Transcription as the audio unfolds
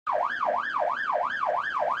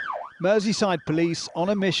Merseyside police on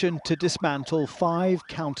a mission to dismantle 5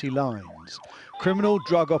 county lines. Criminal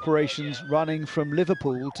drug operations running from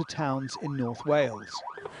Liverpool to towns in North Wales.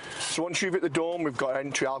 So once you've hit the dome, we've got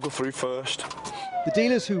entry. I'll go through first. The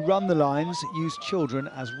dealers who run the lines use children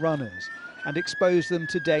as runners and expose them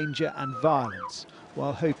to danger and violence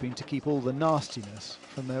while hoping to keep all the nastiness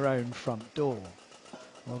from their own front door.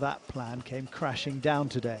 Well, that plan came crashing down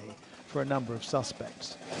today for a number of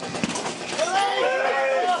suspects.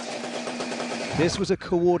 This was a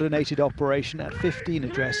coordinated operation at 15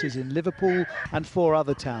 addresses in Liverpool and 4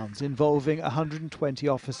 other towns involving 120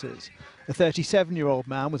 officers. A 37-year-old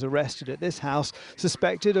man was arrested at this house,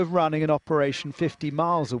 suspected of running an operation 50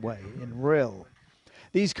 miles away in Rhyl.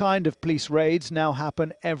 These kind of police raids now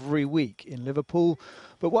happen every week in Liverpool,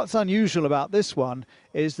 but what's unusual about this one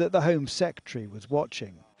is that the Home Secretary was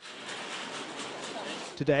watching.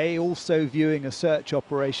 Today, also viewing a search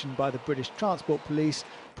operation by the British Transport Police,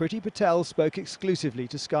 Priti Patel spoke exclusively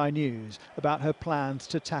to Sky News about her plans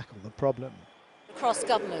to tackle the problem. Across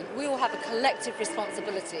government, we all have a collective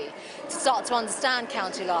responsibility to start to understand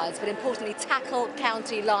county lines, but importantly tackle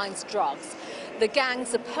county lines drugs. The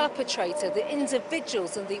gangs, the perpetrator, the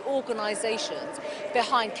individuals and the organisations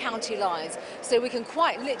behind county lines, so we can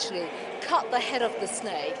quite literally cut the head of the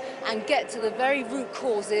snake and get to the very root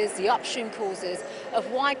causes, the upstream causes of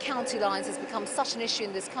why county lines has become such an issue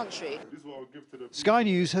in this country. Sky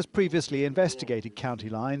News has previously investigated county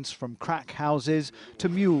lines, from crack houses to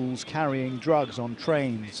mules carrying drugs on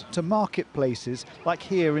trains to marketplaces like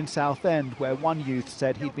here in Southend, where one youth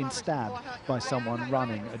said he'd been stabbed by someone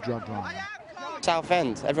running a drug line.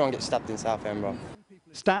 Southend, everyone gets stabbed in Southend, bro.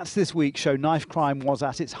 Stats this week show knife crime was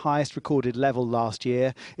at its highest recorded level last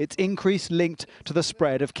year. Its increase linked to the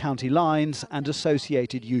spread of county lines and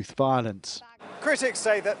associated youth violence. Critics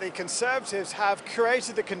say that the Conservatives have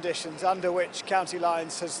created the conditions under which county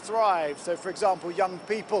lines has thrived. So, for example, young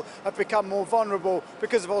people have become more vulnerable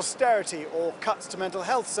because of austerity or cuts to mental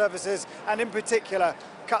health services and, in particular,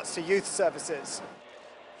 cuts to youth services.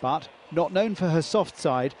 But, not known for her soft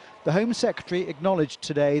side, the Home Secretary acknowledged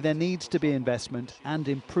today there needs to be investment and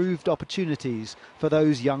improved opportunities for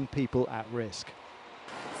those young people at risk.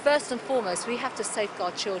 First and foremost, we have to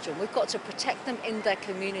safeguard children. We've got to protect them in their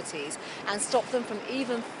communities and stop them from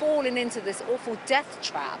even falling into this awful death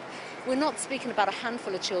trap. We're not speaking about a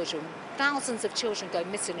handful of children. Thousands of children go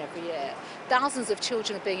missing every year. Thousands of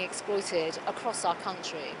children are being exploited across our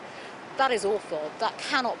country. That is awful. That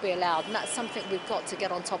cannot be allowed, and that's something we've got to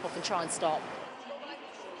get on top of and try and stop.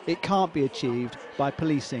 It can't be achieved by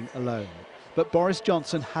policing alone. But Boris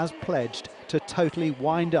Johnson has pledged to totally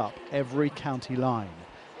wind up every county line.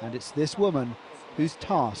 And it's this woman who's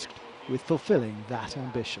tasked with fulfilling that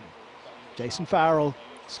ambition. Jason Farrell,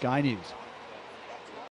 Sky News.